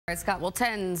Scott, well,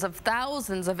 tens of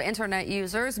thousands of internet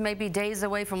users may be days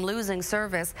away from losing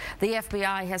service. The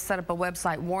FBI has set up a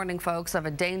website warning folks of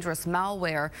a dangerous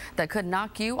malware that could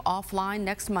knock you offline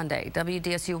next Monday.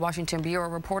 WDSU Washington Bureau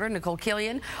reporter Nicole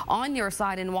Killian on your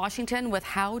side in Washington with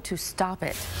how to stop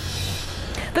it.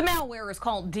 The malware is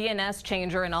called DNS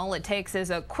Changer, and all it takes is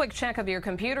a quick check of your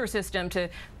computer system to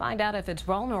find out if it's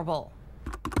vulnerable.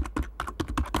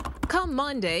 Come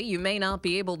Monday, you may not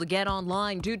be able to get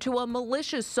online due to a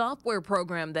malicious software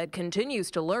program that continues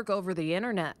to lurk over the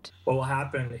internet. What will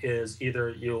happen is either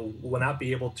you will not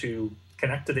be able to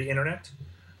connect to the internet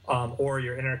or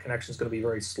your internet connection is going to be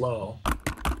very slow.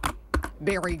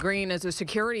 Barry Green is a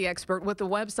security expert with the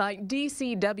website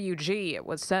DCWG. It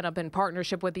was set up in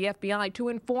partnership with the FBI to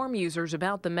inform users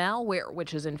about the malware,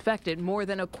 which has infected more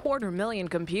than 250,000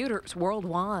 computers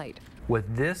worldwide.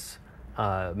 What this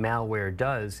malware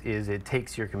does is it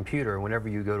takes your computer, whenever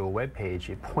you go to a web page,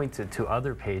 it points it to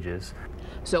other pages.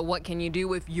 So what can you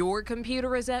do if your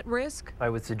computer is at risk? I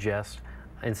would suggest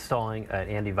installing an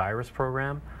antivirus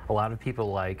program. A lot of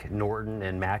people like Norton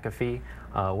and McAfee.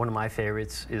 One of my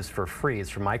favorites is for free. It's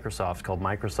from Microsoft. It's called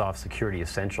Microsoft Security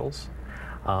Essentials.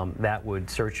 That would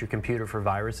search your computer for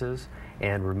viruses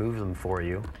and remove them for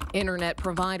you. Internet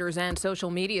providers and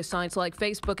social media sites like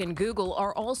Facebook and Google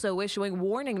are also issuing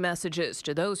warning messages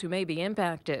to those who may be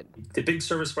impacted. The big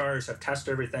service providers have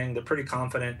tested everything. They're pretty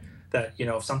confident that,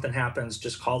 if something happens,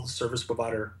 just call the service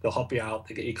provider. They'll help you out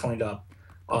to get you cleaned up.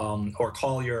 Or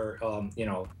call your,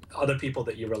 other people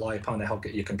that you rely upon to help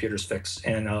get your computers fixed.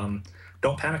 And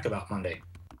don't panic about Monday.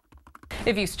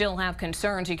 If you still have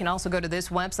concerns, you can also go to this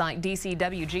website,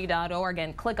 dcwg.org,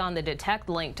 and click on the detect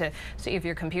link to see if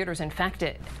your computer's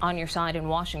infected. On your side in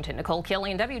Washington, Nicole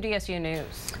Killian, WDSU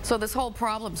News. So this whole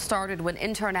problem started when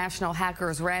international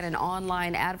hackers ran an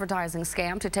online advertising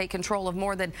scam to take control of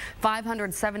more than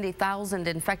 570,000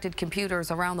 infected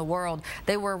computers around the world.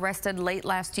 They were arrested late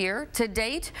last year. To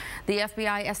date, the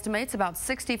FBI estimates about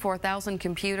 64,000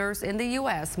 computers in the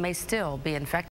U.S. may still be infected.